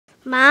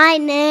My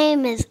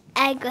name is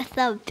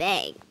Agatha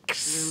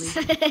Banks.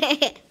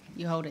 Really?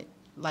 You hold it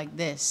like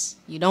this.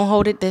 You don't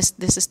hold it this.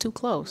 This is too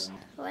close.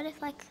 What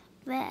if like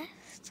this?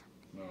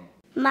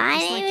 My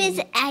It's name like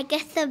is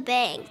Agatha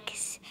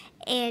Banks,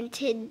 and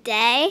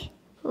today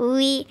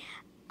we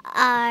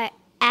are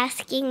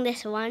asking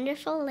this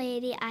wonderful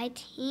lady,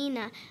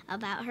 Itina,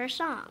 about her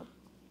song.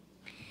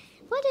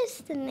 What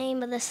is the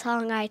name of the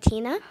song,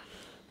 Itina?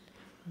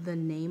 The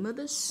name of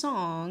the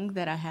song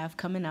that I have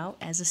coming out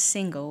as a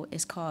single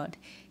is called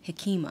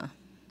Hekima.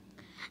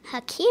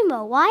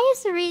 Hekima, why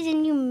is the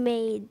reason you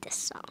made this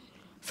song?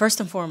 First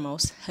and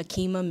foremost,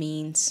 Hekima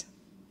means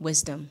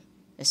wisdom.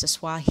 It's a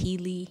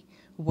Swahili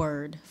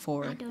word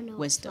for I don't know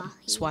wisdom.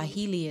 Swahili.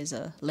 Swahili is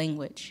a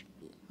language.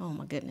 Oh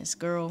my goodness,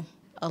 girl.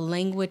 A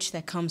language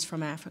that comes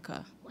from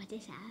Africa. What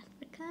is Africa?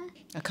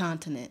 A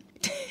continent.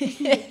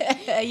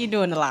 You're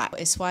doing a lot.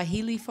 It's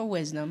Swahili for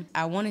wisdom.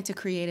 I wanted to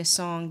create a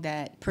song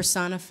that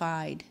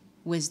personified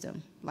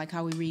wisdom, like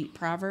how we read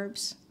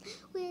Proverbs.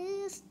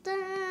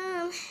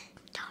 Wisdom.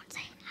 Don't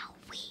say how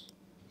we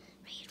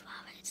read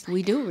Proverbs.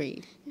 We do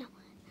read. No,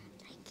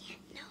 I can't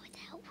know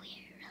that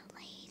we're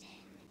related.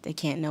 They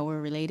can't know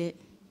we're related?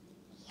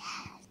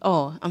 Yes.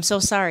 Oh, I'm so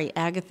sorry.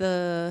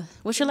 Agatha,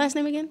 what's your last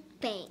name again?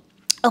 Bank.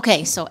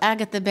 Okay, so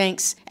Agatha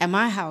Banks, at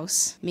my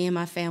house, me and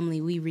my family,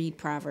 we read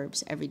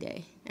Proverbs every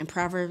day. And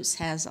Proverbs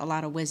has a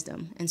lot of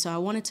wisdom. And so I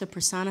wanted to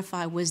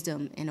personify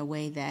wisdom in a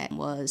way that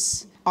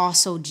was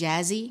also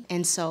jazzy.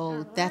 And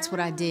so that's what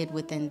I did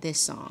within this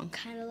song.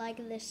 Kind of like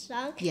this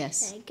song.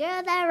 Yes. The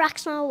girl that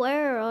rocks my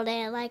world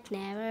and like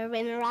never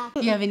been rocked.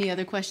 Do you have any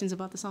other questions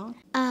about the song?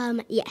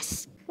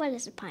 Yes. What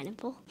is a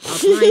pineapple? A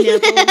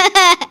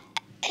pineapple.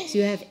 Do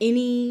you have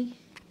any,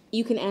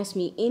 you can ask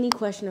me any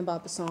question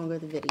about the song or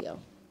the video.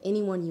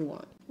 Anyone you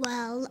want.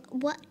 Well,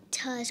 what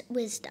does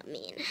wisdom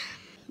mean?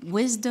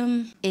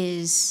 Wisdom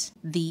is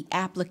the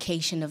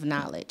application of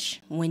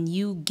knowledge. When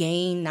you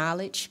gain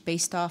knowledge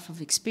based off of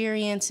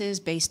experiences,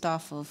 based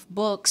off of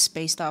books,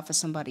 based off of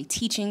somebody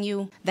teaching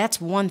you,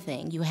 that's one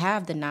thing. You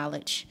have the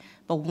knowledge,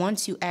 but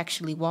once you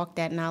actually walk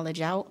that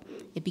knowledge out,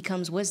 it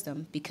becomes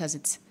wisdom because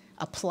it's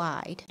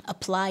applied.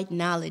 Applied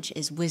knowledge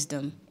is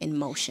wisdom in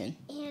motion.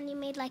 And you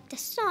made like the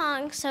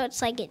song, so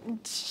it's like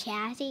it's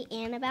jazzy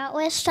and about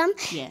wisdom.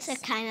 Yes. So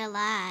kind of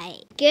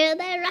like, girl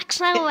that rocks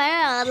my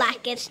world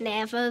like it's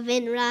never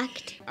been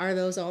rocked. Are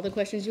those all the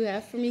questions you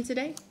have for me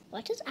today?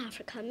 What does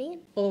Africa mean?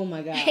 Oh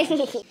my God.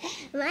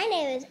 My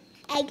name is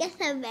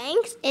Agatha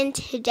Banks, and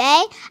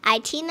today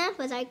Itina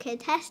was our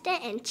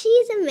contestant, and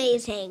she's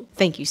amazing.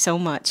 Thank you so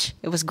much.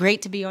 It was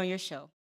great to be on your show.